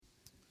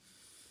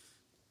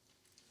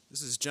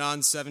This is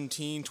John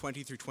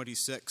 17:20 through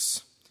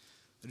 26.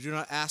 I do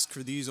not ask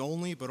for these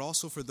only, but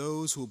also for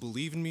those who will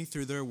believe in me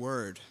through their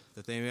word,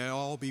 that they may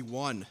all be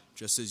one,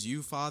 just as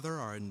you, Father,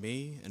 are in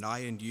me, and I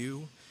in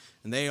you,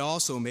 and they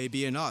also may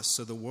be in us,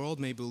 so the world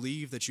may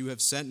believe that you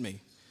have sent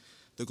me.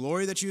 The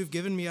glory that you have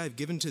given me I have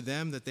given to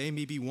them, that they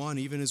may be one,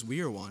 even as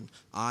we are one,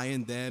 I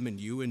and them,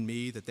 and you and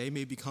me, that they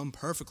may become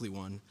perfectly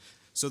one,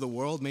 so the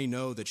world may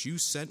know that you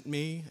sent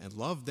me and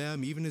loved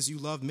them even as you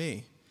loved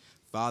me.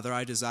 Father,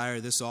 I desire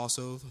this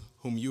also,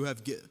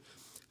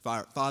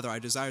 Father, I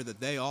desire that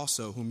they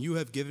also, whom you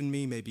have given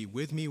me, may be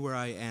with me where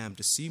I am,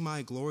 to see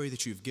my glory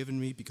that you have given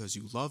me, because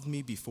you loved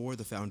me before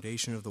the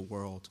foundation of the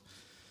world.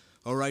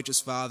 O righteous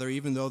Father,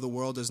 even though the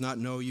world does not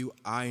know you,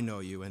 I know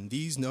you, and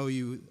these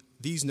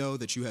know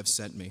that you have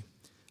sent me.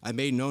 I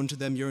made known to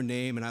them your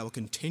name, and I will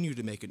continue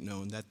to make it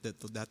known,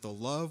 that the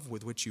love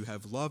with which you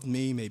have loved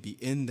me may be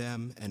in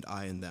them, and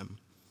I in them.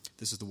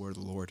 This is the word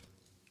of the Lord.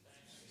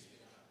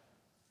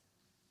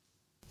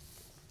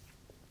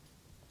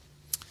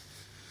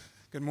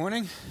 Good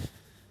morning.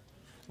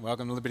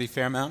 Welcome to Liberty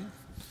Fairmount.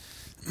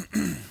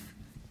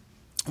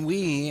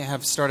 We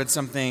have started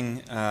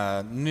something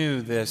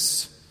new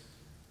this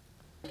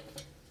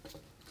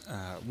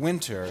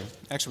winter.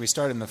 Actually, we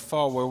started in the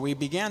fall, where we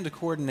began to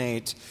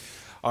coordinate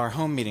our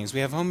home meetings. We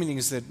have home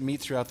meetings that meet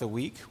throughout the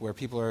week, where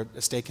people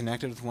stay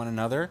connected with one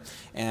another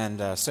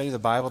and study the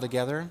Bible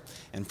together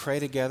and pray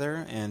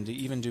together and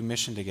even do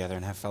mission together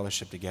and have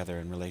fellowship together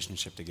and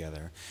relationship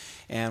together.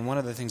 And one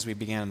of the things we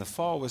began in the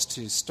fall was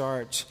to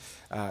start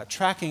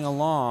tracking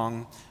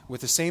along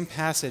with the same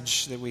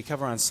passage that we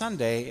cover on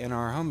Sunday in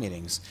our home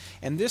meetings.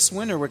 And this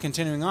winter we're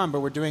continuing on,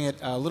 but we're doing it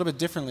a little bit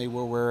differently,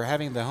 where we're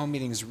having the home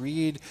meetings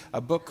read a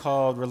book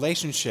called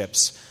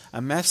Relationships,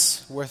 A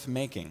Mess Worth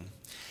Making.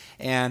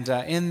 And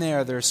in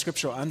there are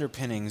scriptural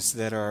underpinnings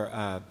that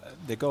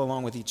go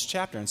along with each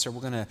chapter. And so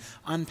we're going to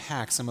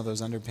unpack some of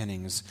those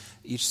underpinnings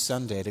each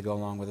Sunday to go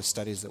along with the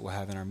studies that we'll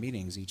have in our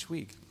meetings each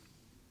week.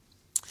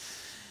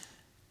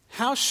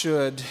 How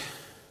should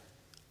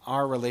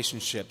our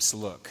relationships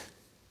look?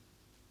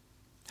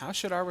 How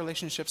should our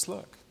relationships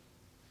look?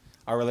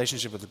 Our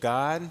relationship with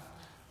God,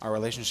 our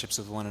relationships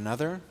with one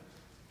another,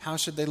 how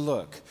should they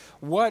look?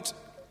 What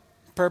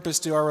purpose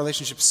do our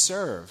relationships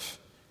serve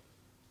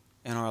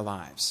in our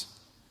lives?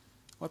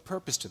 What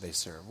purpose do they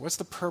serve? What's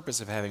the purpose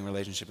of having a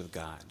relationship with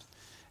God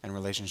and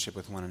relationship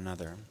with one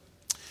another?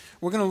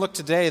 We're going to look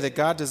today that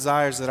God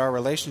desires that our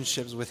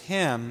relationships with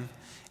Him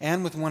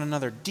and with one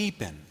another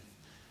deepen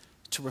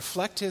to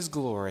reflect His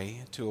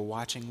glory to a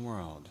watching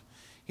world.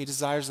 He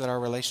desires that our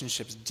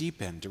relationships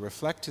deepen to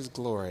reflect His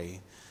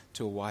glory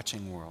to a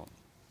watching world.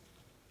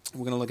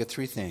 We're going to look at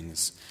three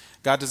things.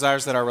 God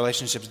desires that our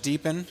relationships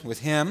deepen with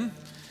Him.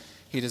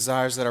 He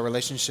desires that our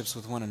relationships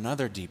with one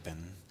another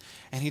deepen.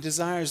 And He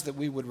desires that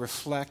we would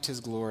reflect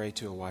His glory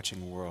to a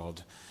watching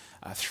world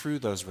through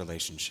those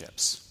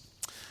relationships.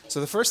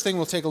 So the first thing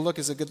we'll take a look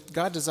is that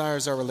God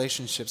desires our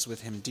relationships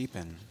with Him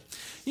deepen.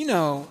 You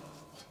know,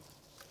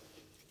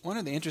 one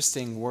of the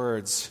interesting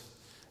words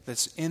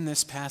that's in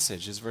this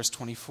passage is verse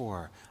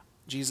 24.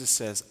 Jesus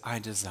says, I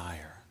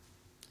desire.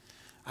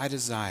 I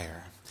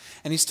desire.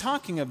 And He's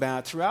talking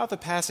about, throughout the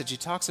passage, He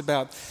talks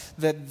about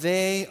that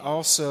they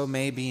also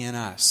may be in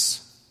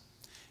us.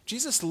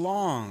 Jesus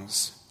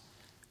longs,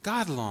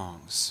 God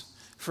longs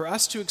for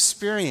us to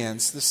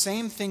experience the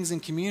same things in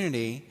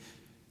community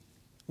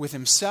with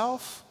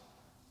Himself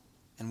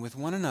and with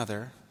one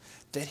another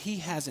that He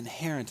has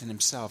inherent in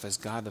Himself as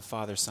God the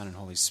Father, Son, and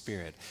Holy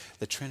Spirit,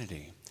 the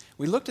Trinity.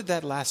 We looked at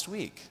that last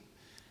week.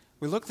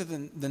 We looked at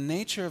the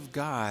nature of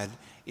God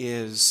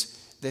is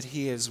that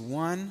He is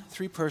one,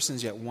 three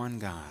persons, yet one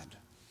God.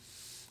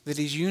 That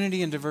He's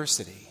unity and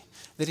diversity.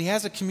 That He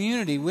has a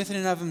community within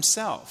and of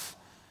Himself.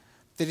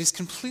 That He's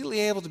completely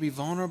able to be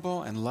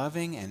vulnerable and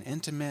loving and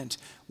intimate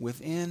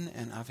within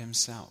and of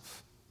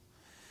Himself.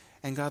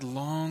 And God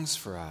longs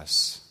for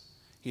us.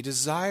 He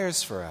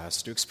desires for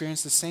us to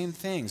experience the same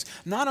things,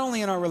 not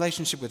only in our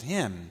relationship with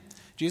Him.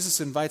 Jesus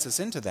invites us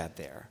into that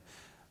there,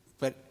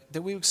 but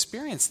that we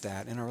experience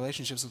that in our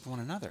relationships with one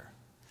another.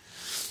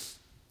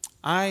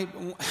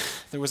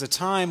 There was a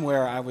time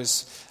where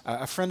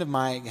a friend of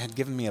mine had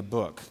given me a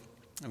book.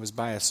 It was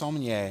by a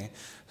sommelier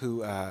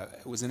who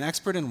was an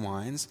expert in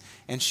wines,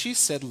 and she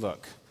said,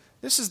 look,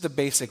 this is the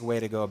basic way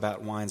to go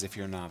about wines if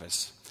you're a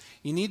novice.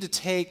 You need to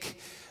take,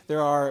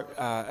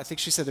 I think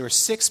she said there were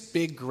 6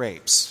 big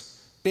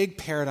grapes, big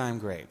paradigm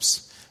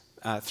grapes,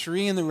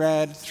 3 in the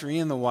red, 3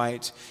 in the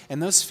white,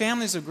 and those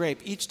families of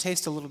grape each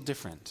taste a little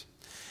different.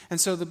 And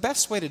so the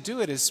best way to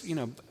do it is,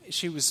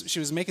 she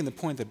was making the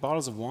point that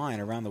bottles of wine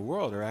around the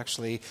world are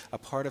actually a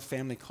part of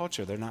family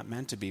culture. They're not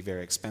meant to be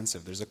very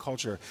expensive. There's a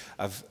culture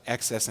of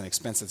excess and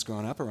expense that's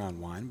grown up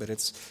around wine, but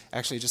it's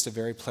actually just a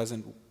very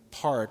pleasant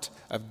part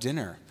of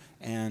dinner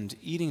and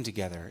eating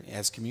together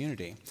as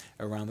community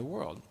around the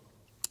world.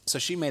 So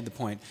she made the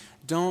point,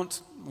 don't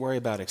worry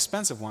about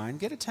expensive wine.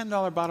 Get a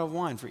 $10 bottle of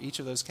wine for each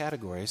of those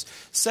categories.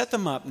 Set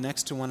them up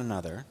next to one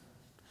another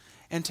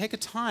And take a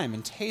time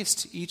and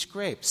taste each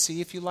grape.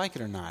 See if you like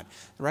it or not.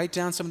 Write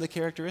down some of the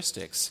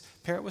characteristics.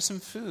 Pair it with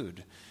some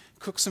food.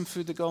 Cook some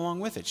food to go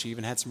along with it. She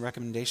even had some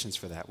recommendations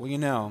for that. Well, you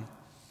know,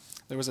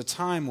 there was a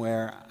time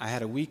where I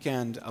had a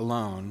weekend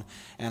alone,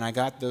 and I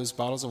got those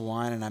bottles of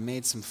wine, and I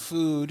made some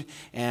food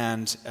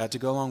and to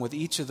go along with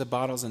each of the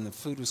bottles, and the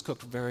food was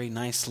cooked very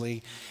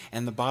nicely,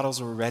 and the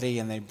bottles were ready,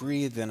 and they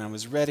breathed, and I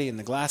was ready, and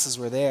the glasses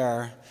were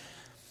there.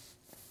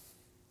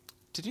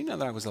 Did you know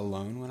that I was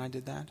alone when I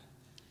did that?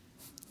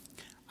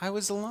 I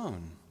was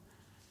alone.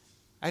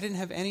 I didn't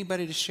have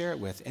anybody to share it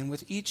with. And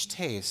with each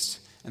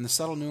taste and the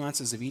subtle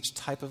nuances of each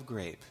type of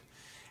grape,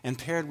 and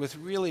paired with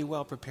really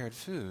well-prepared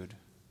food,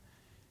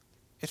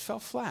 it fell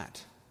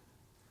flat.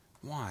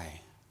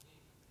 Why?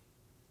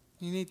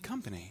 You need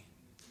company,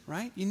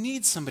 right? You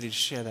need somebody to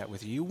share that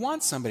with you. You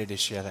want somebody to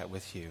share that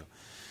with you.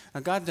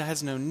 Now, God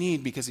has no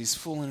need because he's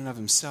full in and of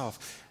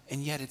himself,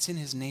 and yet it's in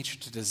his nature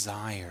to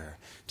desire,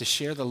 to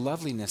share the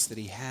loveliness that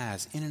he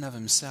has in and of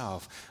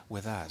himself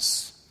with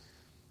us.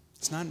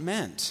 It's not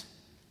meant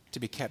to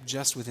be kept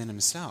just within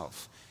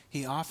himself.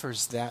 He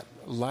offers that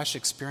lush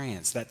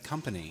experience, that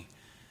company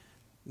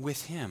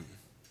with him.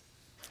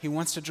 He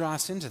wants to draw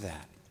us into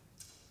that.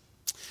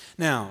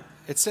 Now,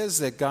 it says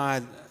that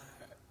God,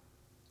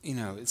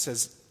 it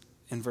says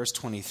in verse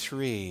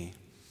 23,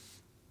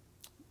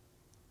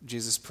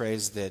 Jesus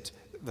prays that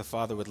the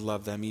Father would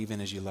love them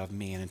even as you love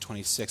me. And in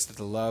 26, that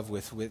the love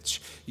with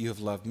which you have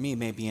loved me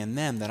may be in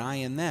them, that I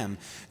in them.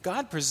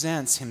 God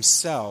presents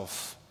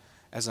himself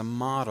as a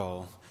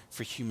model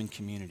for human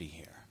community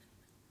here.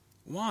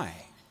 Why?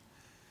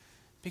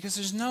 Because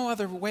there's no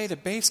other way to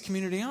base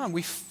community on.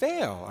 We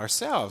fail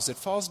ourselves. It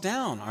falls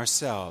down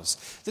ourselves.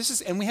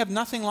 And we have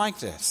nothing like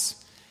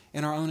this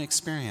in our own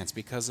experience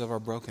because of our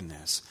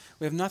brokenness.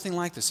 We have nothing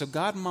like this. So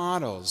God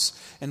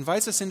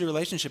invites us into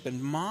relationship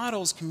and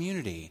models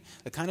community,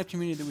 the kind of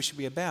community that we should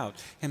be about,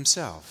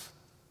 himself.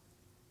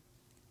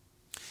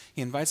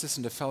 He invites us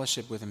into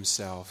fellowship with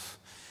himself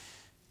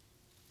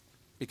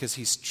because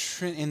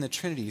he's in the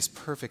Trinity, he's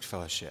perfect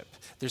fellowship.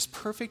 There's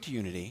perfect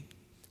unity.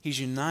 He's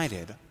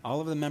united.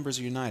 All of the members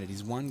are united.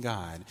 He's one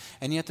God.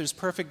 And yet there's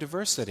perfect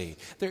diversity.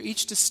 They're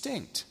each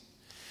distinct.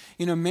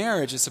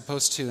 Marriage is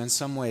supposed to, in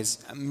some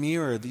ways,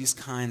 mirror these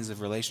kinds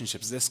of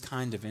relationships, this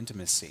kind of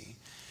intimacy.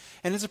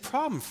 And it's a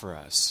problem for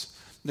us.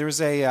 There was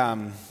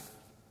an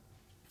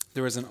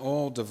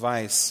old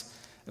device.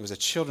 It was a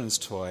children's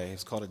toy.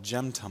 It's called a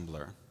gem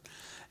tumbler.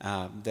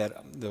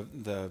 That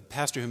the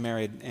pastor who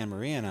married Anne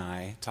Marie and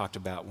I talked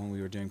about when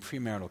we were doing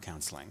premarital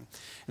counseling.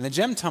 And the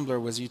gem tumbler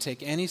was you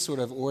take any sort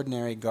of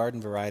ordinary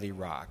garden variety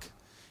rock,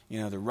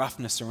 the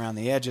roughness around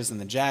the edges and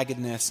the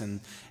jaggedness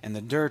and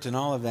the dirt and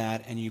all of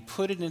that, and you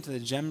put it into the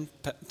gem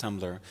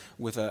tumbler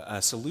with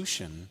a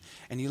solution,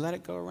 and you let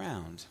it go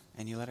around,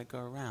 and you let it go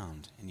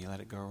around, and you let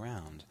it go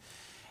around.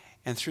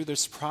 And through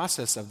this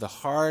process of the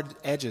hard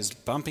edges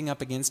bumping up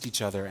against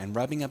each other and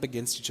rubbing up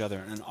against each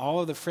other and all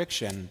of the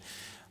friction,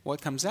 what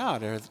comes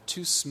out are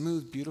two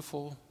smooth,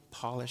 beautiful,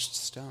 polished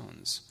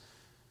stones.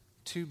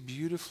 Two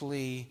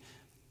beautifully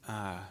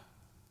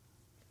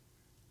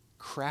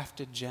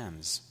crafted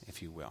gems,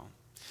 if you will.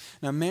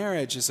 Now,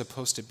 marriage is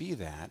supposed to be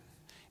that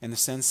in the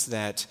sense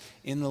that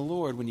in the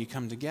Lord, when you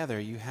come together,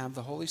 you have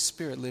the Holy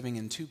Spirit living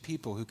in two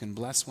people who can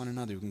bless one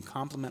another, who can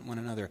complement one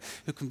another,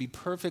 who can be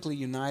perfectly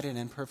united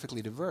and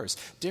perfectly diverse.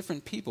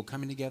 Different people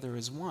coming together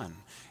as one.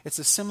 It's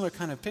a similar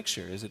kind of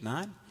picture, is it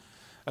not?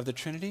 Of the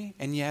Trinity,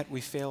 and yet we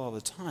fail all the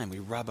time. We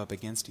rub up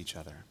against each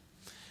other.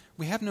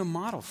 We have no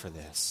model for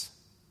this.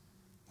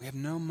 We have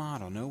no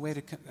model, no way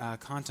to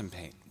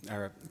contemplate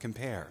or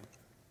compare.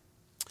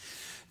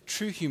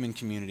 True human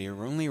community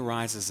only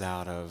arises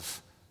out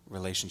of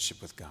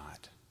relationship with God.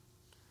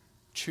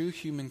 True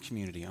human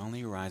community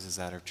only arises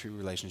out of true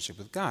relationship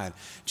with God.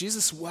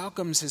 Jesus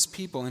welcomes his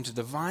people into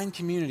divine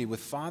community with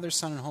Father,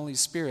 Son, and Holy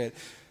Spirit.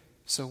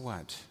 So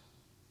what?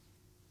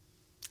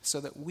 So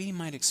that we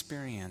might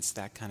experience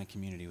that kind of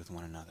community with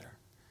one another.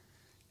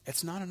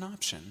 It's not an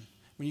option.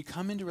 When you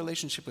come into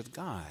relationship with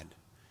God,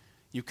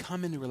 you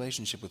come into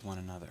relationship with one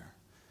another.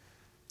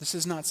 This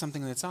is not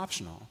something that's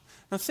optional.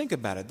 Now think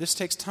about it. This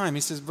takes time.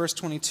 He says, verse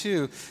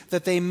 22,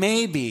 that they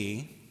may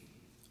be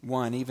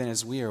one even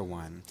as we are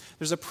one.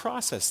 There's a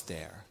process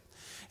there.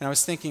 And I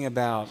was thinking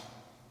about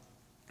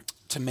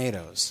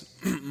tomatoes.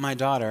 My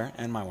daughter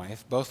and my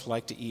wife both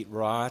like to eat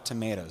raw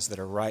tomatoes that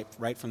are ripe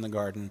right from the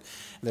garden.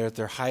 They're at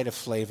their height of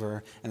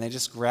flavor, and they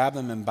just grab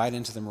them and bite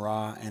into them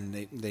raw, and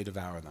they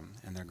devour them,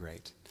 and they're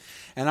great.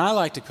 And I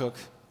like to cook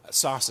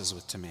sauces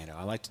with tomato.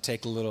 I like to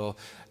take a little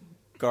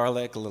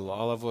garlic, a little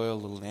olive oil, a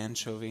little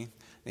anchovy.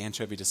 The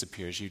anchovy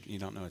disappears. You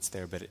don't know it's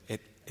there, but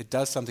it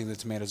does something to the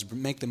tomatoes,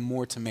 make them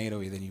more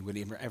tomatoey than you would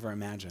ever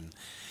imagine.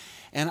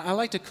 And I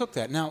like to cook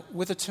that. Now,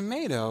 with a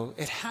tomato,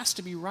 it has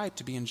to be ripe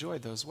to be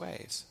enjoyed those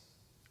ways,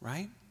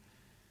 right?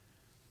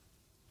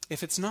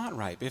 If it's not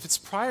ripe, if it's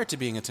prior to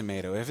being a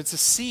tomato, if it's a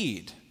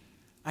seed,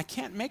 I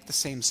can't make the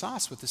same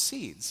sauce with the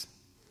seeds.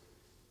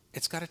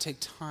 it's got to take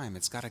time.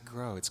 It's got to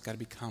grow. It's got to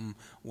become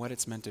what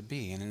it's meant to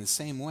be. And in the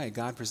same way,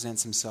 God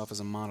presents himself as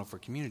a model for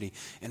community,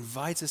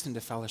 invites us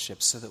into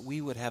fellowship so that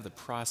we would have the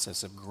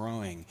process of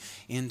growing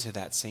into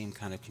that same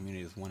kind of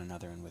community with one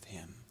another and with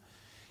him.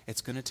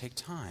 It's going to take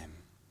time,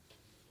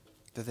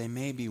 that they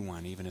may be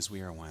one, even as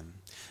we are one.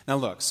 Now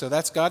look, so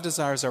that's God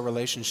desires our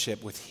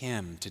relationship with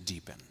him to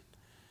deepen.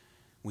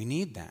 We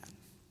need that.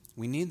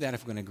 We need that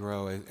if we're going to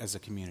grow as a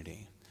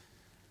community.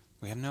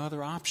 We have no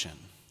other option.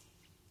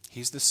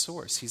 He's the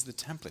source, he's the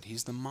template,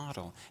 he's the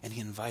model, and he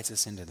invites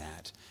us into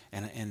that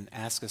and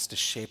asks us to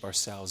shape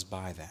ourselves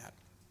by that.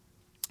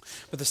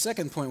 But the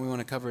second point we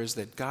want to cover is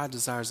that God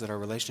desires that our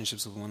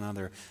relationships with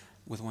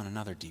one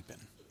another deepen.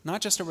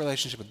 Not just a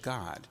relationship with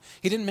God.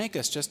 He didn't make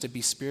us just to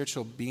be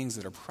spiritual beings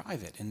that are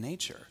private in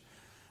nature,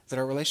 that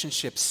our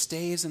relationship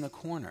stays in the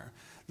corner,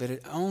 that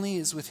it only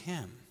is with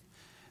him.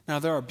 Now,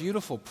 there are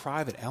beautiful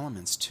private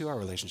elements to our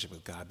relationship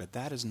with God, but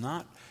that is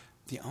not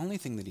the only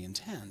thing that he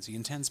intends. He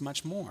intends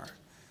much more.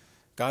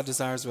 God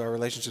desires that our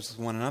relationships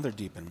with one another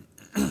deepen.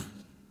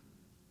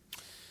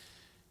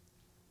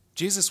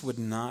 Jesus would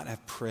not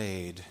have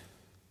prayed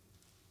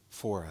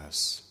for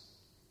us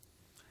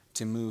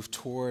to move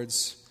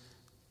towards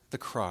the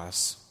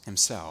cross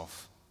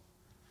himself.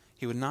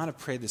 He would not have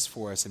prayed this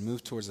for us and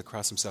moved towards the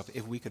cross himself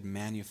if we could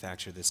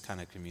manufacture this kind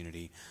of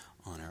community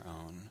on our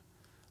own.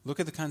 Look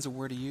at the kinds of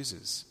word he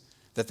uses.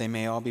 That they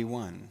may all be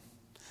one.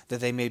 That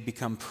they may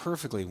become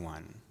perfectly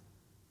one.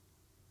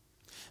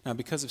 Now,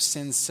 because of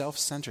sin's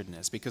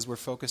self-centeredness, because we're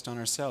focused on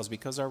ourselves,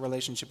 because our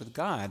relationship with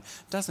God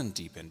doesn't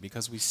deepen,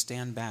 because we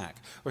stand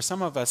back, or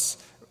some of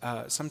us,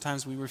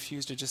 sometimes we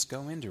refuse to just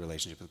go into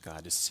relationship with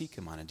God, to seek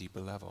him on a deeper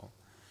level,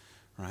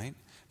 right?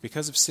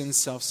 Because of sin's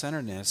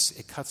self-centeredness,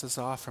 it cuts us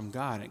off from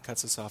God, it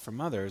cuts us off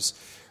from others.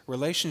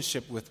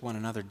 Relationship with one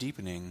another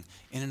deepening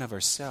in and of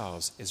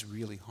ourselves is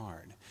really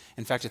hard.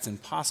 In fact, it's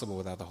impossible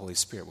without the Holy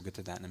Spirit. We'll get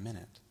to that in a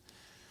minute.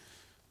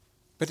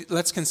 But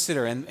let's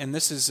consider, and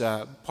this is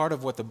part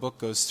of what the book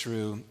goes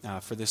through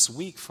for this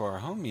week for our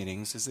home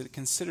meetings, is that it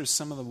considers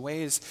some of the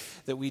ways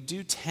that we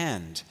do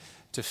tend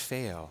to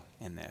fail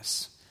in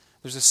this.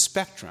 There's a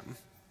spectrum.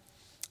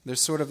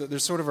 There's sort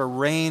of a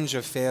range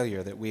of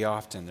failure that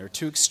there are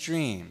two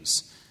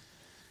extremes.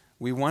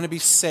 We want to be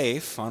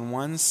safe on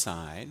one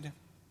side,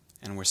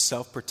 and we're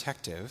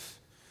self-protective,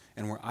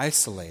 and we're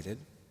isolated.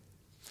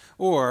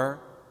 Or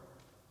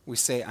we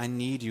say, I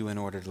need you in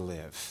order to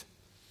live.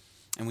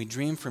 And we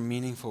dream for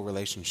meaningful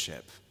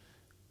relationship.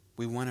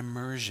 We want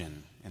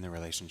immersion in the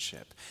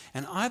relationship.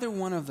 And either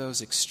one of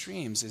those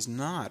extremes is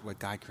not what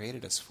God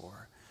created us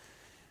for.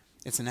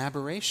 It's an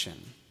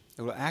aberration.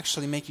 It will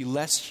actually make you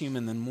less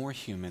human than more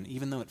human,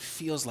 even though it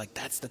feels like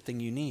that's the thing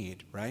you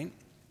need, right?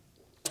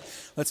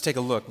 Let's take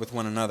a look with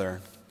one another,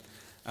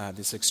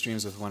 these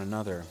extremes with one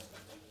another.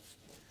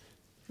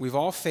 We've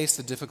all faced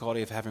the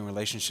difficulty of having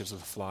relationships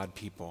with flawed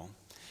people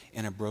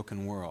in a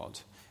broken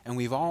world. And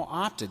we've all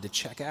opted to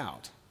check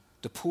out,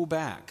 to pull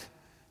back,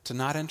 to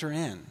not enter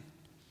in,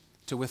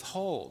 to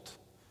withhold,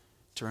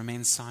 to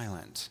remain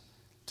silent,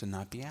 to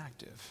not be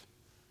active.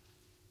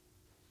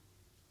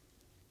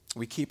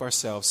 We keep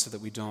ourselves so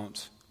that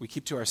we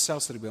keep to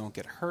ourselves so that we don't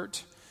get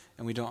hurt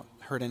and we don't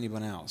hurt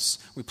anyone else.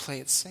 We play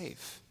it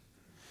safe.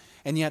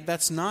 And yet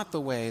that's not the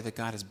way that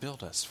God has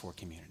built us for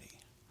community.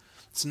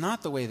 It's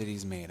not the way that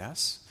he's made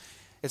us.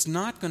 It's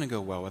not going to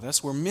go well with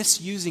us. We're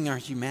misusing our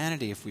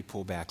humanity if we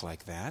pull back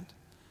like that.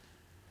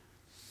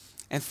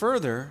 And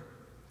further,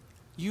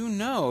 you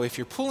know if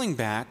you're pulling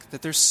back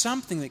that there's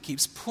something that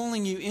keeps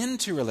pulling you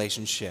into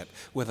relationship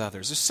with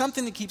others. There's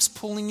something that keeps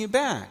pulling you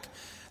back.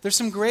 There's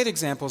some great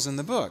examples in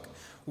the book.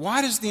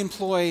 Why does the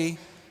employee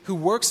who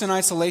works in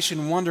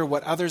isolation wonder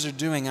what others are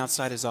doing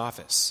outside his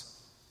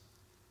office?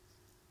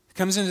 He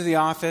comes into the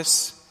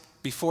office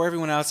before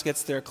everyone else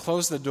gets there,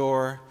 closes the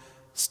door,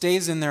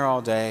 stays in there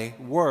all day,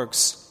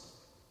 works,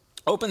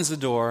 opens the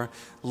door,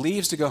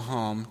 leaves to go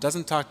home,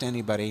 doesn't talk to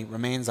anybody,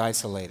 remains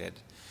isolated.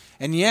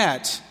 And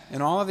yet,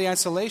 in all of the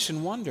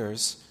isolation,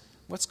 wonders,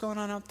 what's going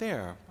on out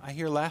there? I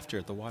hear laughter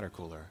at the water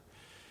cooler.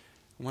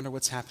 I wonder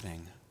what's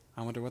happening.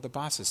 I wonder what the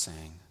boss is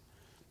saying.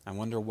 I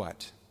wonder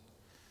what.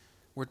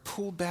 We're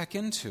pulled back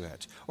into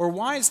it. Or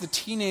why is the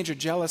teenager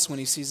jealous when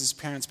he sees his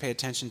parents pay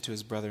attention to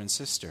his brother and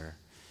sister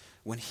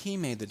when he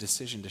made the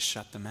decision to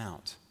shut them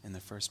out in the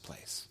first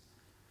place?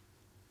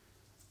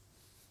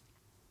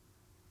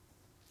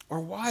 Or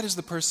why does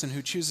the person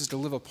who chooses to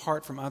live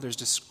apart from others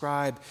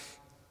describe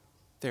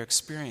their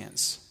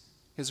experience,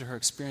 his or her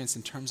experience,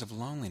 in terms of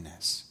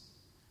loneliness?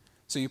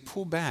 So you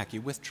pull back,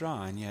 you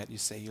withdraw, and yet you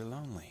say you're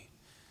lonely.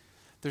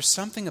 There's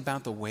something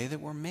about the way that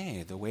we're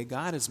made, the way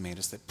God has made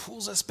us, that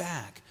pulls us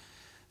back,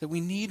 that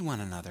we need one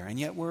another, and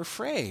yet we're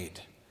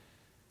afraid.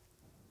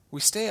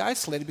 We stay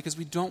isolated because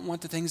we don't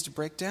want the things to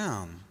break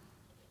down.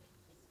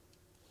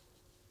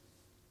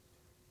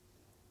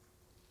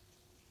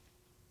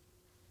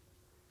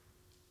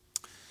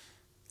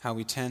 How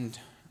we tend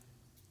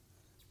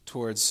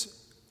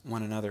towards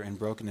one another in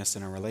brokenness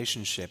in a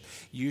relationship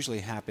usually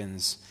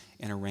happens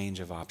in a range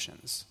of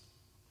options.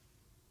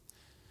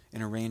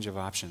 in a range of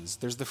options.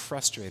 There's the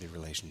frustrated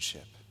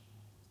relationship.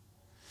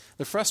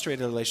 The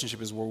frustrated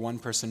relationship is where one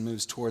person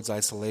moves towards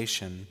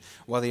isolation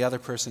while the other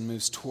person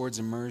moves towards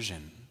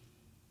immersion.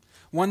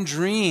 One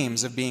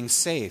dreams of being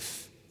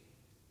safe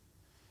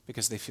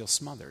because they feel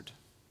smothered.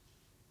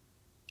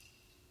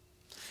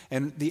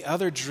 And the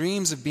other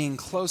dreams of being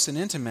close and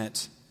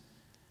intimate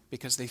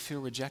because they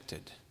feel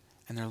rejected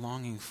and they're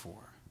longing for.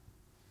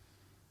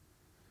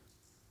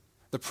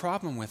 The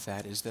problem with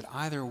that is that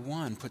either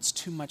one puts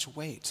too much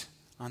weight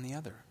on the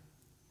other.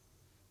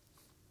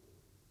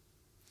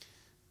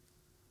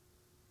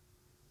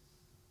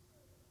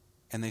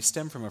 And they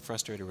stem from a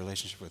frustrated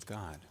relationship with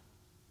God.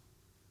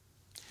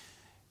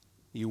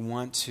 You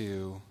want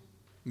to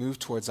move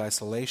towards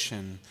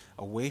isolation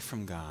away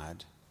from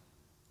God,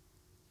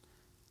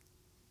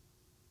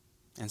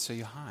 and so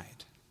you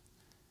hide.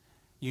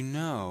 You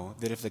know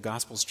that if the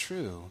gospel's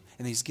true,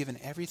 and he's given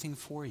everything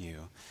for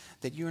you,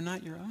 that you are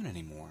not your own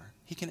anymore.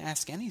 He can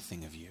ask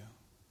anything of you.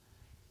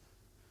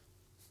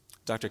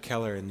 Dr.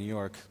 Keller in New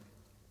York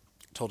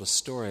told a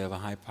story of a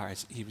high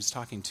price. He was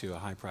talking to a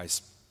high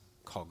price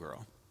call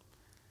girl.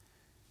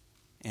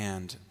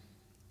 And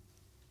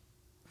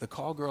the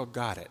call girl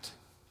got it.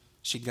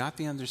 She got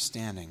the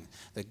understanding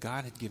that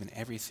God had given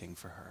everything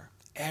for her.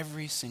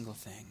 Every single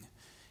thing.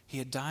 He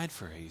had died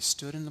for her. He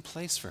stood in the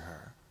place for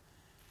her.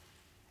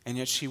 And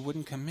yet she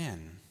wouldn't come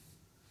in.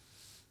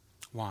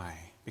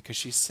 Why? Because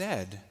she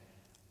said,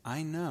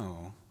 I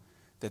know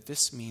that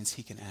this means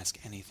he can ask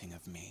anything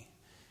of me.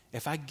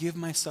 If I give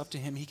myself to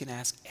him, he can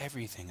ask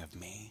everything of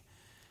me.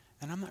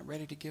 And I'm not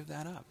ready to give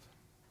that up.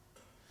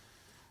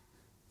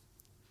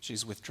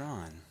 She's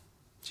withdrawn.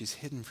 She's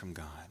hidden from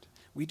God.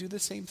 We do the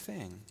same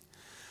thing.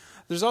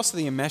 There's also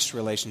the enmeshed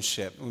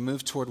relationship. We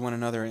move toward one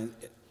another, and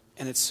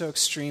it's so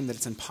extreme that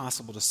it's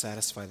impossible to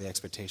satisfy the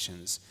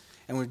expectations.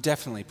 And we're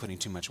definitely putting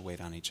too much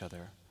weight on each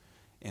other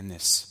in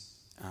this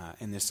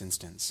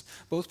instance.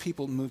 Both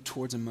people move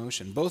towards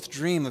emotion. Both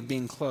dream of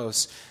being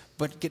close,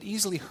 but get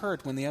easily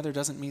hurt when the other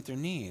doesn't meet their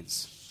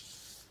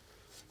needs.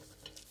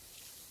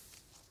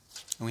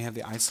 And we have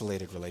the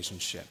isolated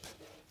relationship.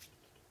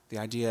 The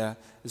idea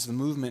is the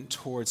movement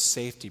towards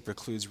safety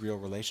precludes real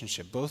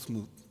relationship. Both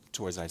move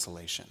towards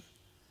isolation.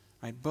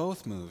 Right?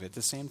 Both move at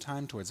the same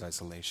time towards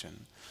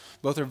isolation.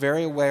 Both are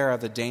very aware of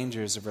the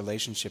dangers of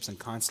relationships and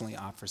constantly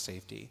opt for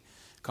safety.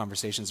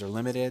 Conversations are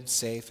limited,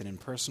 safe, and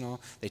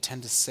impersonal. They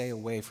tend to stay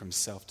away from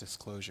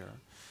self-disclosure.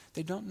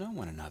 They don't know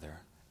one another.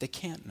 They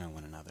can't know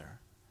one another.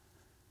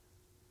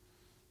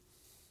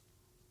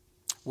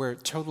 Where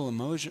total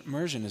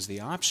immersion is the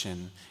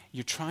option,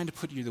 you're trying to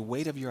put the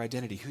weight of your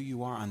identity, who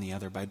you are, on the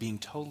other by being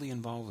totally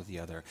involved with the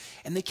other.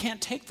 And they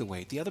can't take the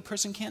weight. The other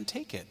person can't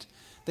take it.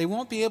 They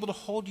won't be able to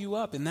hold you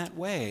up in that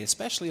way,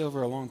 especially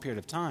over a long period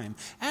of time.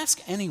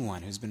 Ask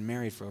anyone who's been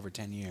married for over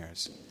 10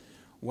 years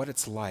what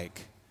it's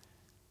like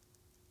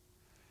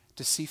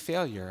to see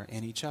failure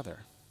in each other.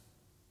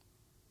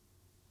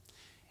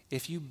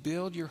 If you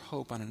build your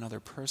hope on another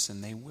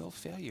person, they will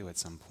fail you at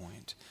some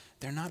point.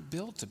 They're not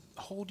built to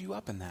hold you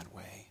up in that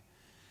way.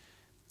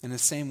 In the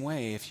same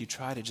way, if you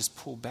try to just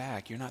pull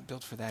back, you're not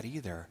built for that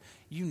either.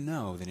 You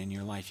know that in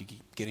your life you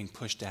keep getting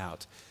pushed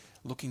out,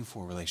 looking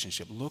for a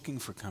relationship, looking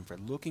for comfort,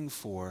 looking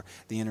for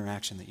the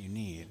interaction that you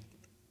need.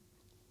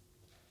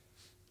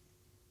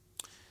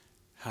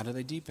 How do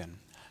they deepen?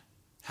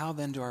 How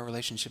then do our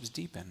relationships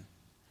deepen?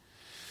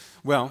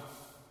 Well,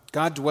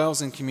 God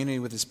dwells in community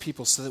with his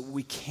people so that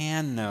we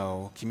can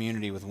know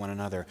community with one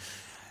another.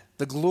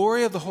 The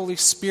glory of the Holy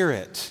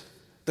Spirit,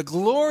 the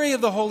glory of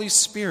the Holy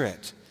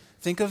Spirit.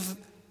 Think of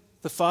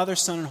the Father,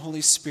 Son, and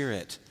Holy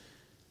Spirit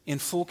in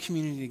full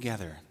community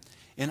together,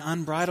 in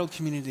unbridled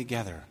community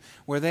together,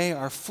 where they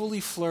are fully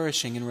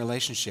flourishing in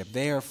relationship.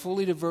 They are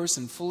fully diverse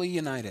and fully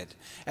united.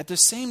 At the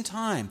same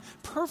time,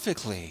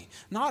 perfectly,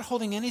 not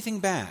holding anything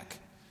back.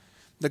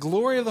 The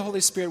glory of the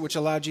Holy Spirit, which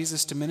allowed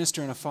Jesus to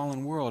minister in a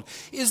fallen world,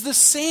 is the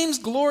same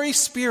glory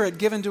Spirit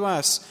given to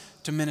us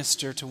to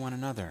minister to one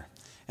another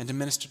and to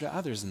minister to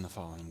others in the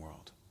fallen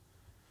world.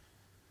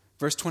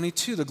 Verse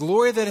 22, the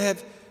glory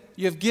that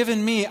you have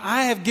given me,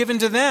 I have given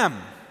to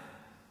them.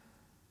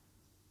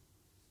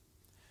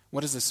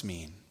 What does this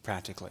mean,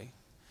 practically?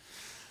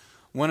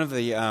 One of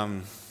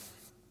the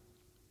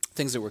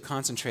things that we're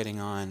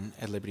concentrating on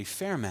at Liberty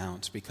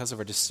Fairmount, because of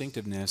our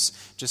distinctiveness,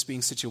 just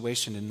being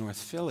situationed in North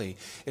Philly,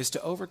 is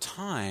to, over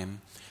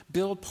time,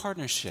 build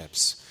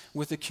partnerships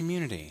with the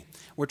community.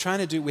 We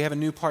have a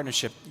new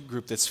partnership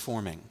group that's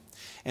forming.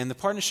 And the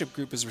partnership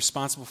group is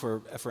responsible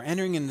for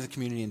entering into the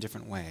community in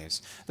different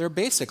ways. There are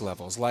basic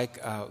levels,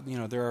 like,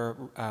 there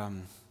are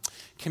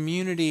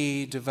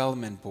community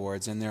development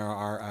boards, and there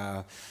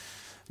are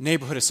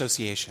neighborhood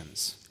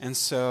associations. And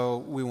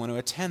so we want to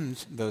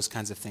attend those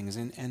kinds of things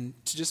and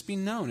to just be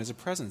known as a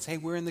presence. Hey,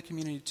 we're in the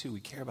community too. We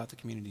care about the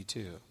community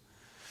too.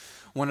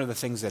 One of the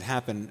things that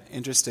happened,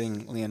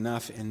 interestingly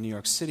enough, in New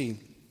York City,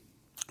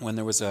 when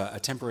there was a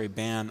temporary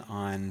ban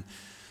on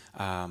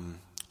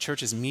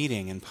churches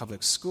meeting in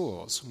public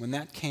schools, when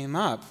that came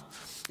up,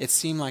 it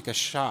seemed like a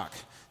shock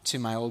to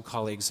my old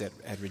colleagues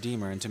at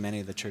Redeemer and to many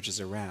of the churches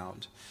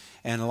around.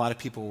 And a lot of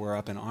people were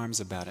up in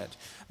arms about it.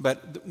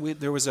 But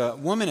there was a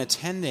woman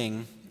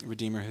attending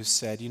Redeemer who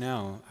said,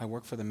 I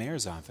work for the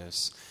mayor's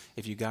office.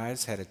 If you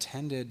guys had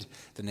attended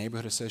the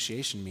neighborhood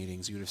association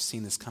meetings, you would have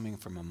seen this coming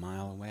from a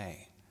mile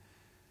away.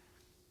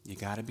 You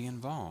got to be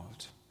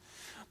involved.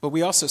 But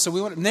we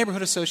want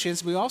neighborhood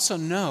associations. We also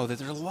know that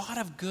there's a lot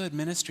of good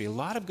ministry, a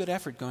lot of good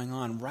effort going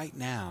on right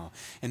now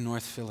in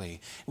North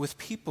Philly with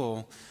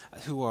people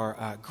who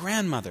are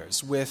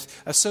grandmothers,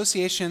 with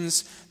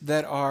associations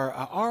that are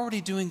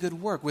already doing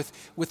good work,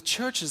 with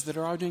churches that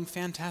are already doing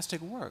fantastic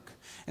work.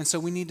 And so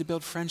we need to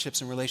build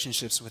friendships and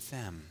relationships with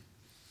them.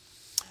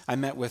 I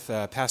met with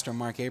Pastor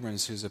Mark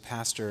Abrams, who's a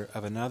pastor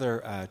of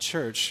another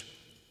church.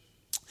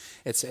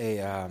 It's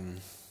a...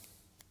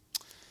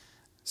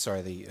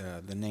 Sorry,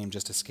 the name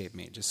just escaped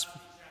me.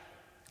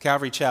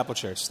 Calvary Chapel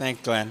Church.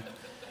 Thank Glenn.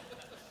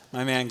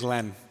 My man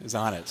Glenn is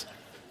on it.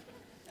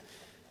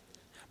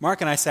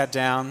 Mark and I sat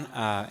down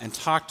and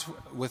talked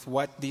with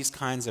what these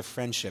kinds of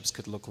friendships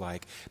could look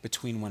like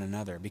between one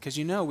another. Because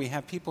we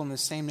have people in the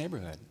same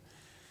neighborhood.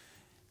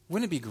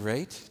 Wouldn't it be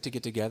great to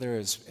get together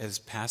as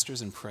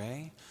pastors and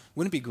pray?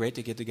 Wouldn't it be great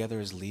to get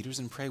together as leaders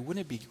and pray?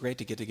 Wouldn't it be great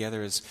to get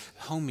together as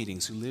home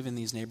meetings who live in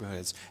these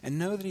neighborhoods and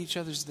know that each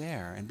other's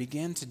there and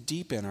begin to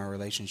deepen our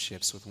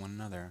relationships with one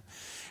another?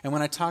 And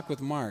when I talked with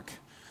Mark,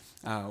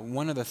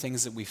 one of the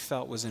things that we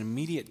felt was an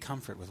immediate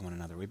comfort with one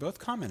another. We both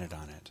commented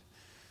on it.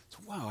 So,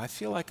 wow, I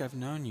feel like I've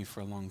known you for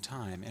a long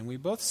time. And we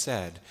both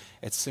said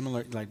at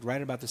similar, like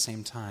right about the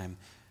same time,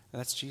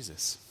 that's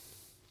Jesus.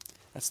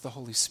 That's the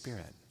Holy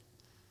Spirit.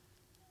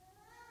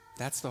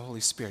 That's the Holy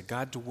Spirit.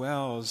 God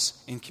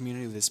dwells in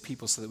community with his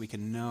people so that we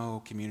can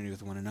know community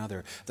with one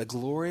another. The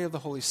glory of the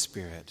Holy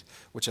Spirit,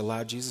 which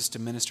allowed Jesus to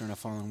minister in a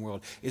fallen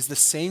world, is the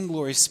same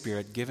glory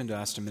Spirit given to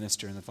us to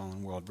minister in the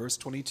fallen world. Verse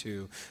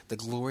 22, the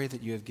glory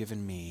that you have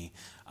given me,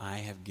 I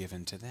have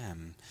given to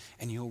them.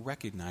 And you'll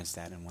recognize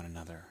that in one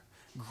another.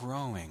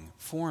 Growing,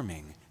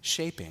 forming,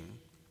 shaping.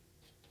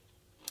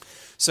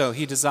 So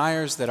he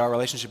desires that our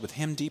relationship with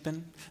him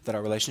deepen, that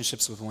our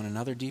relationships with one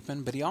another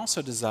deepen, but he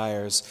also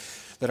desires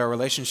that our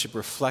relationship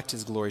reflect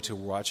his glory to a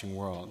watching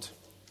world.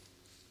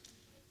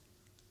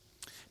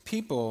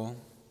 People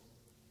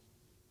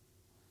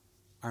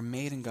are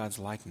made in God's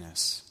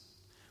likeness,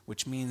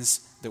 which means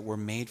that we're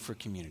made for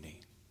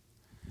community.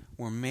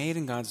 We're made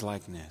in God's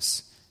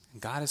likeness.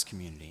 God is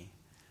community.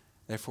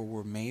 Therefore,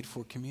 we're made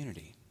for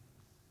community.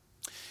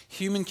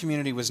 Human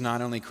community was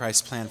not only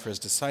Christ's plan for his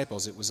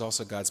disciples, it was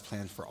also God's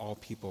plan for all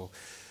people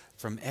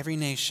from every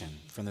nation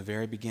from the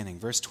very beginning.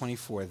 Verse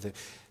 24,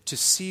 to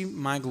see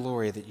my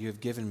glory that you have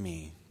given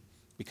me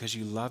because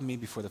you loved me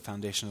before the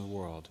foundation of the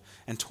world.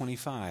 And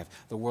 25,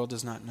 the world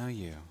does not know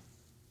you.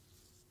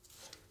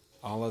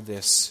 All of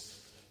this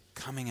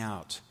coming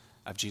out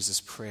of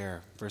Jesus'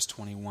 prayer, verse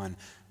 21,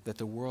 that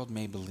the world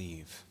may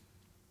believe.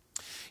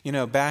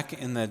 Back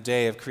in the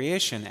day of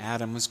creation,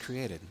 Adam was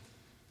created.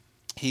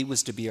 He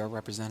was to be our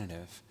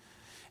representative.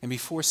 And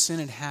before sin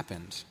had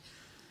happened,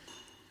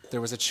 there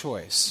was a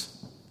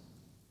choice.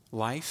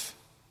 Life,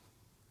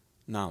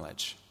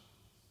 knowledge.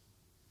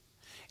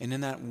 And in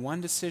that one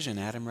decision,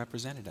 Adam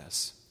represented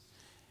us.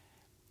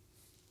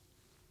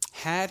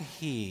 Had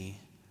he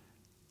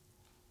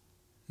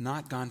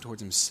not gone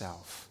towards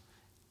himself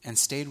and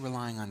stayed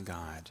relying on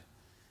God,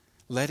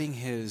 letting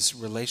his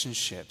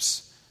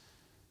relationships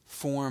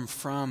form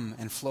from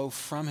and flow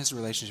from his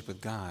relationship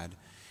with God,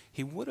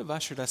 he would have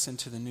ushered us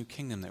into the new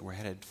kingdom that we're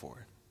headed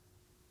for.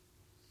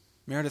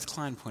 Meredith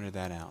Kline pointed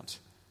that out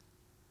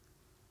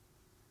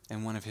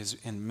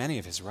in many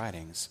of his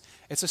writings.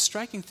 It's a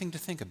striking thing to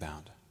think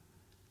about.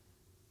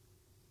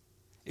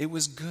 It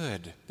was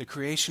good. The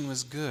creation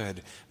was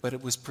good, but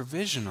it was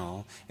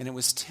provisional and it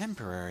was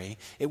temporary.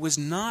 It was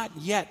not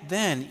yet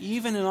then,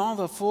 even in all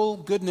the full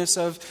goodness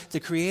of the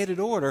created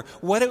order,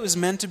 what it was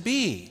meant to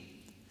be.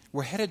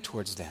 We're headed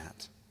towards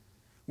that,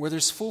 where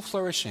there's full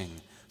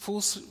flourishing,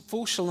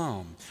 full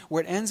shalom,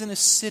 where it ends in a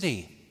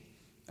city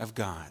of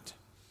God.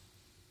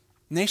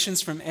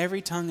 Nations from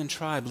every tongue and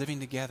tribe living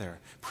together,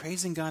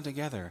 praising God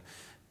together,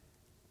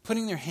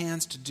 putting their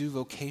hands to do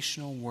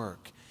vocational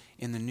work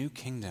in the new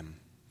kingdom,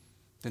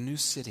 the new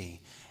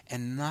city,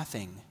 and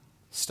nothing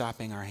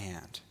stopping our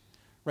hand.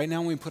 Right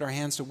now when we put our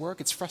hands to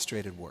work, it's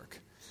frustrated work.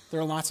 There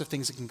are lots of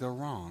things that can go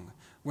wrong.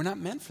 We're not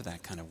meant for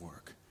that kind of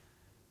work.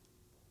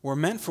 We're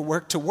meant for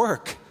work,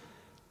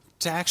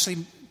 to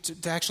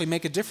actually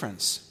make a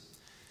difference.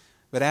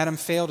 But Adam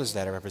failed as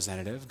that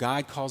representative.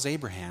 God calls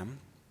Abraham.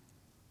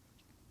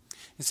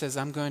 He says,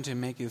 I'm going to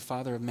make you the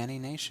father of many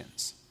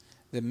nations.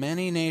 The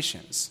many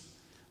nations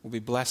will be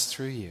blessed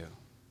through you.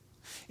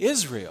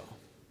 Israel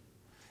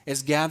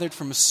is gathered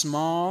from a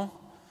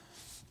small,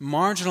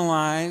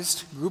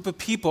 marginalized group of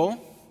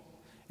people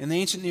in the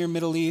ancient Near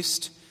Middle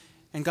East,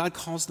 and God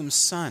calls them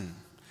son.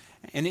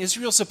 And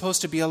Israel's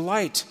supposed to be a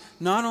light,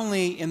 not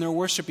only in their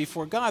worship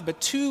before God,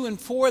 but to and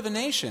for the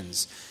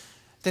nations,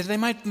 that they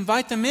might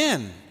invite them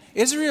in.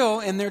 Israel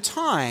in their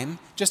time,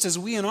 just as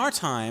we in our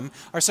time,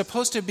 are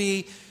supposed to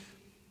be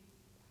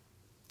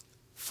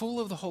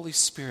full of the Holy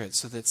Spirit,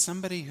 so that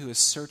somebody who is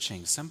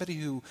searching, somebody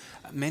who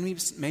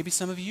maybe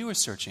some of you are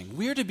searching,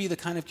 we're to be the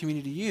kind of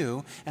community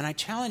you, and I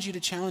challenge you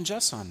to challenge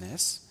us on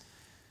this,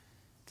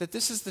 that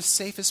this is the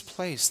safest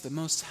place, the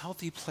most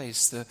healthy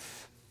place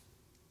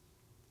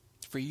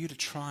for you to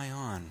try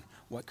on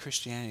what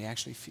Christianity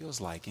actually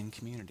feels like in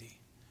community.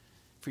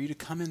 For you to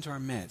come into our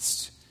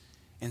midst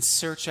and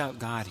search out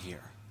God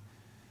here.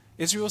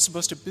 Israel was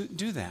supposed to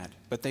do that,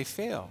 but they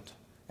failed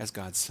as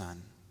God's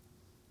son.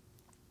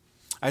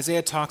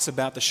 Isaiah talks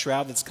about the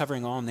shroud that's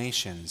covering all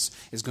nations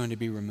is going to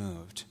be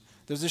removed.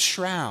 There's a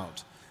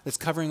shroud that's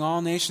covering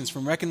all nations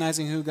from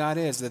recognizing who God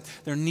is, that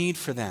their need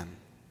for them,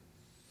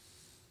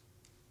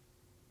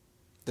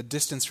 the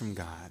distance from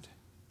God.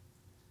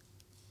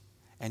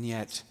 And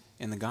yet,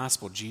 in the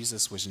gospel,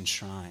 Jesus was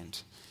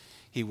enshrined.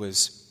 He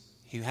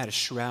had a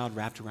shroud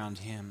wrapped around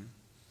him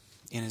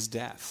in his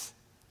death,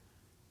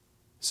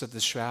 so that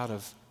the shroud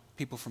of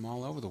people from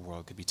all over the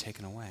world could be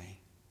taken away.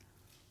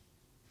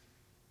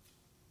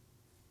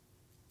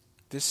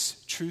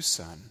 This true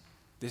Son,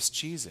 this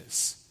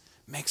Jesus,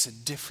 makes a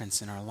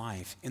difference in our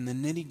life, in the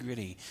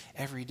nitty-gritty,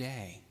 every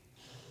day,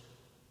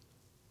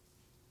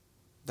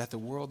 that the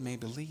world may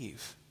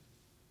believe.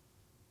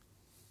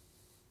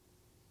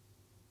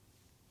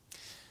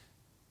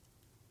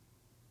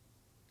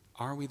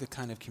 Are we the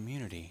kind of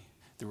community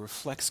that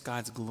reflects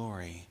God's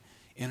glory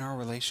in our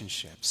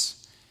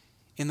relationships,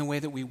 in the way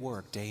that we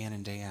work day in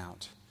and day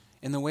out,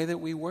 in the way that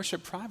we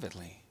worship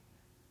privately?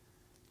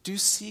 Do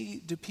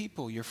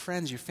people, your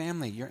friends, your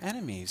family, your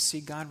enemies,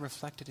 see God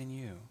reflected in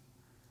you?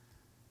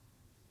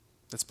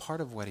 That's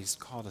part of what he's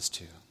called us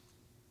to.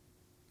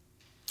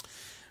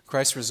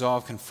 Christ's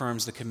resolve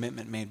confirms the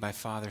commitment made by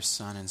Father,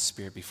 Son, and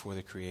Spirit before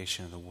the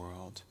creation of the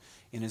world.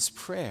 In his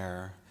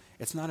prayer,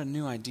 it's not a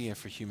new idea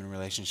for human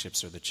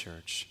relationships or the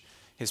church.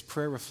 His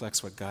prayer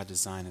reflects what God's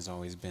design has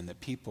always been,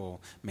 that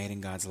people made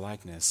in God's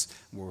likeness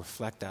will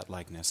reflect that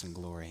likeness and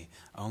glory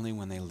only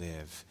when they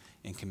live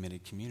in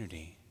committed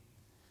community.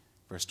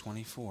 Verse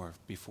 24,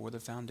 before the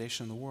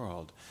foundation of the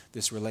world,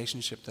 this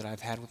relationship that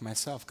I've had with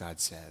myself, God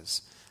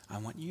says, I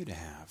want you to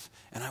have.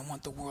 And I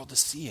want the world to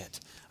see it.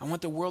 I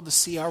want the world to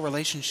see our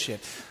relationship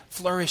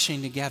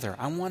flourishing together.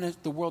 I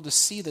want the world to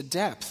see the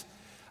depth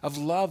of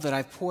love that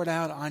I've poured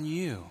out on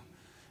you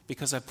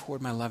because I've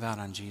poured my love out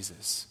on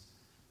Jesus.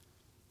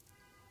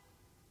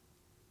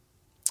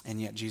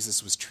 And yet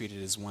Jesus was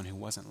treated as one who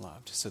wasn't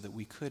loved so that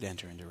we could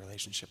enter into a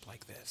relationship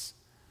like this.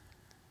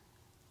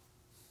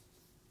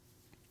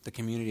 The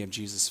community of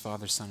Jesus,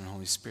 Father, Son, and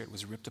Holy Spirit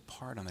was ripped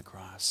apart on the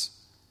cross.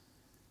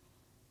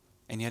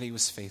 And yet he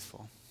was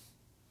faithful.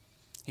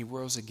 He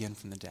rose again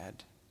from the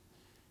dead.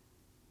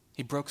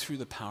 He broke through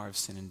the power of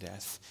sin and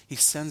death. He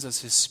sends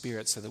us his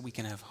Spirit so that we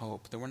can have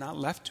hope, that we're not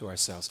left to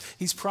ourselves.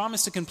 He's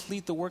promised to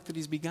complete the work that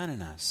he's begun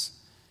in us.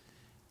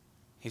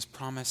 He's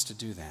promised to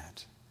do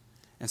that.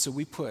 And so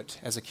we put,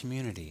 as a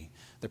community,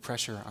 the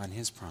pressure on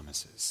his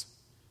promises,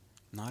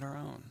 not our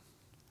own.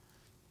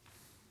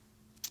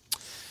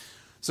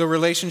 So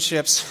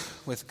relationships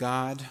with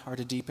God are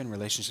to deepen,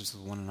 relationships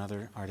with one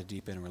another are to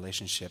deepen,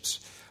 relationships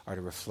are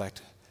to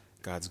reflect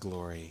God's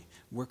glory.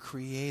 We're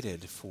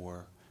created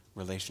for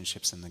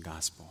relationships in the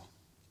gospel.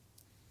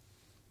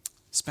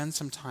 Spend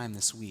some time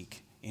this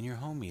week in your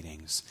home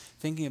meetings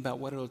thinking about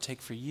what it'll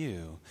take for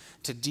you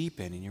to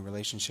deepen in your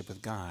relationship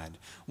with God.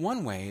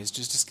 One way is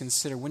just to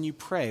consider when you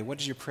pray, what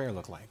does your prayer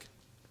look like?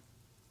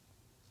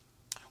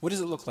 What does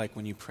it look like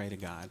when you pray to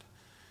God?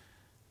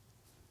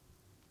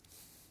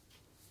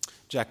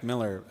 Jack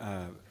Miller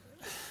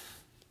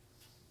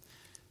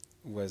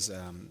was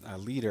a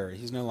leader.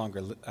 He's no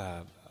longer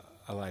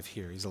alive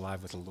here. He's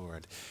alive with the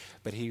Lord.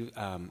 But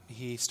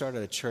he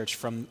started a church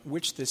from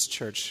which this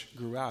church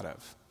grew out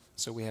of.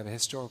 So we have a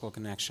historical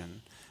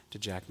connection to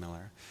Jack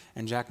Miller.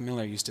 And Jack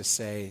Miller used to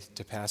say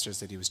to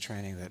pastors that he was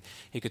training that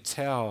he could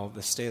tell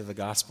the state of the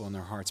gospel in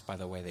their hearts by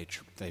the way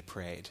they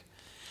prayed.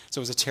 So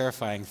it was a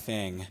terrifying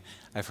thing,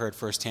 I've heard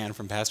firsthand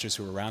from pastors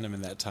who were around him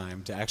in that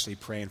time, to actually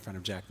pray in front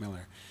of Jack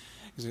Miller.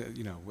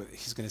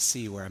 He's going to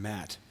see where I'm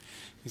at.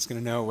 He's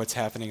going to know what's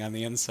happening on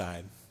the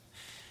inside.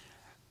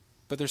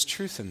 But there's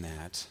truth in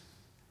that.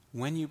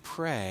 When you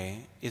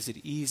pray, is it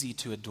easy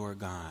to adore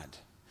God?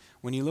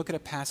 When you look at a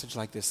passage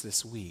like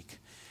this week,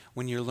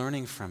 when you're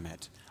learning from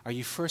it, are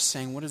you first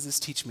saying, what does this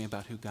teach me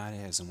about who God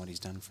is and what he's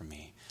done for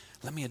me?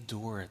 Let me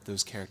adore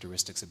those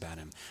characteristics about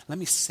him. Let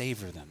me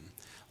savor them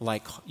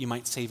like you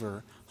might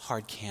savor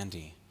hard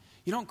candy.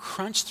 You don't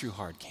crunch through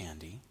hard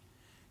candy.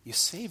 You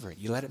savor it.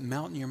 You let it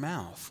melt in your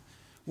mouth.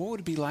 What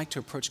would it be like to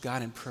approach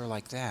God in prayer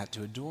like that,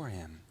 to adore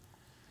him?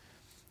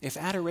 If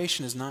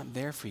adoration is not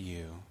there for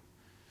you,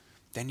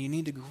 then you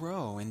need to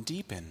grow and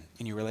deepen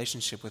in your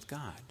relationship with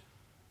God,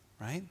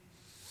 right?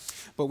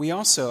 But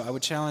I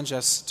would challenge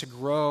us to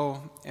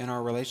grow in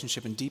our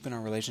relationship and deepen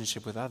our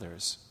relationship with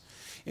others.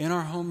 In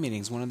our home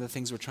meetings, one of the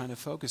things we're trying to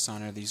focus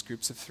on are these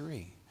groups of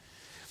 3.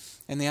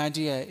 And the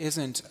idea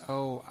isn't,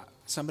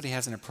 somebody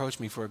hasn't approached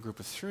me for a group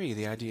of 3.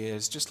 The idea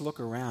is just look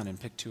around and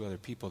pick 2 other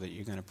people that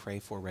you're going to pray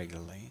for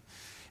regularly.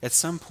 At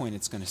some point,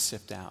 it's going to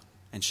sift out.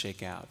 and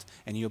shake out,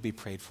 and you'll be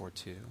prayed for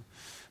too.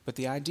 But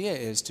the idea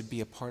is to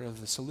be a part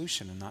of the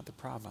solution and not the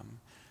problem.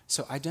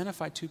 So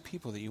identify 2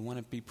 people that you want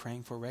to be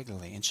praying for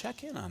regularly and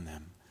check in on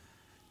them.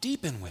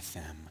 Deepen with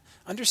them.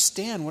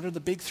 Understand what are the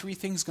big 3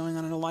 things going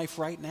on in their life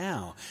right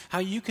now, how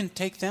you can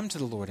take them to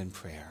the Lord in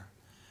prayer.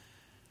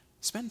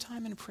 Spend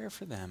time in prayer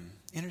for them.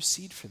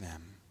 Intercede for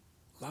them.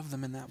 Love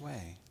them in that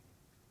way.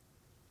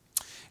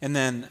 And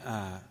then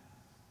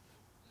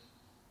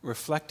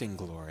reflecting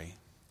glory.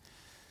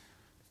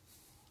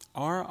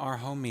 Are our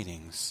home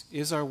meetings,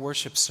 is our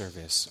worship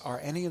service,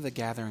 are any of the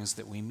gatherings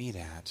that we meet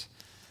at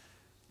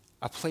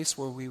a place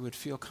where we would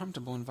feel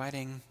comfortable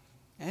inviting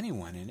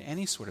anyone in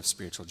any sort of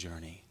spiritual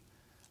journey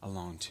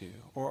along to?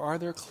 Or are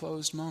there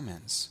closed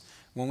moments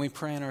when we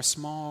pray in our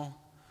in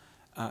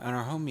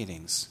our home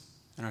meetings,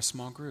 in our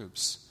small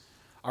groups?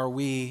 Are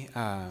we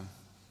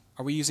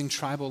using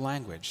tribal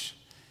language?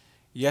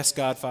 Yes,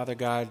 God, Father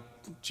God,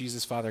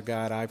 Jesus, Father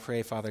God, I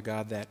pray, Father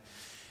God, that...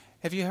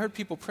 Have you heard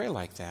people pray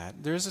like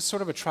that? There's a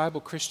sort of a tribal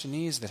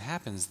Christianese that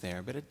happens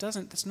there, but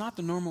it's not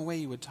the normal way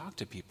you would talk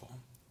to people.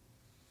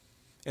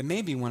 It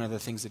may be one of the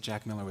things that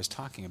Jack Miller was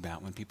talking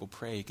about. When people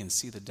pray, you can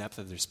see the depth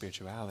of their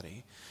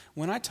spirituality.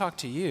 When I talk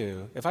to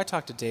you, if I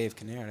talk to Dave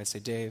Kinnaird, I say,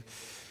 Dave,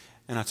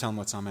 and I'll tell him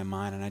what's on my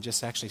mind, and I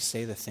just actually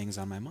say the things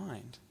on my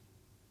mind.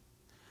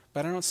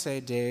 But I don't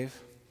say, Dave,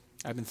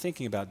 I've been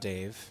thinking about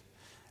Dave,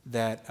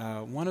 that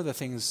one of the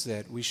things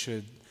that we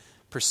should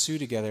pursue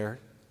together,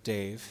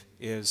 Dave,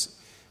 is...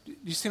 Do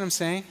you see what I'm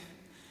saying?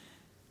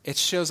 It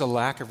shows a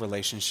lack of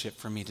relationship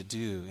for me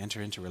to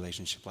enter into a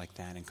relationship like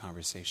that in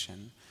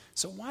conversation.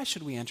 So why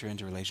should we enter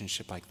into a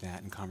relationship like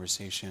that in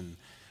conversation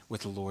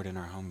with the Lord in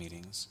our home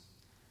meetings?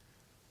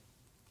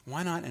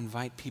 Why not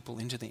invite people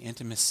into the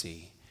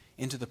intimacy,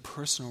 into the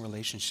personal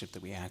relationship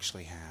that we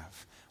actually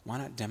have? Why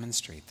not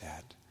demonstrate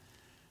that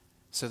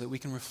so that we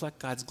can reflect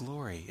God's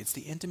glory? It's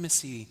the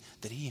intimacy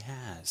that He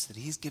has, that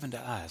He's given to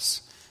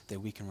us,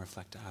 that we can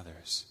reflect to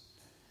others.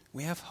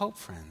 We have hope,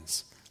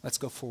 friends. Let's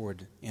go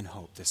forward in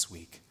hope this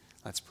week.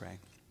 Let's pray.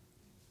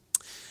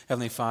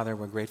 Heavenly Father,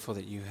 we're grateful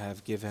that you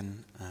have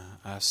given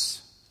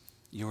us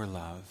your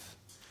love,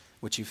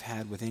 which you've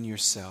had within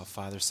yourself,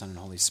 Father, Son, and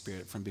Holy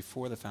Spirit, from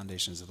before the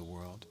foundations of the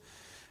world.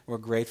 We're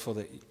grateful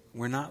that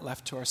we're not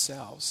left to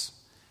ourselves.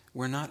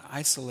 We're not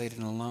isolated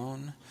and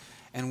alone,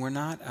 and we're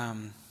not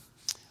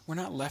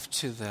left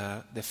to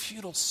the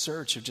futile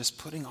search of just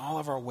putting all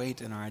of our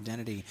weight and our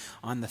identity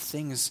on the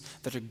things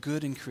that are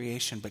good in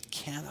creation but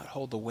cannot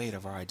hold the weight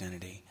of our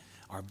identity,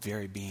 our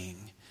very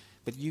being.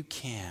 But you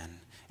can,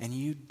 and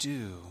you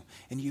do,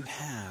 and you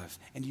have,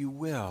 and you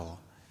will.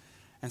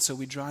 And so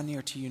we draw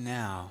near to you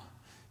now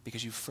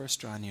because you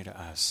first draw near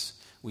to us.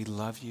 We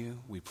love you,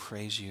 we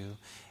praise you,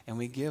 and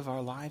we give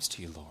our lives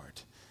to you,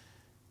 Lord,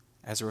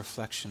 as a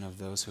reflection of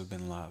those who have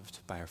been loved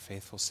by our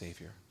faithful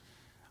Savior,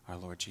 our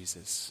Lord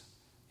Jesus.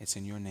 It's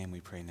in your name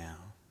we pray now.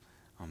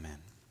 Amen.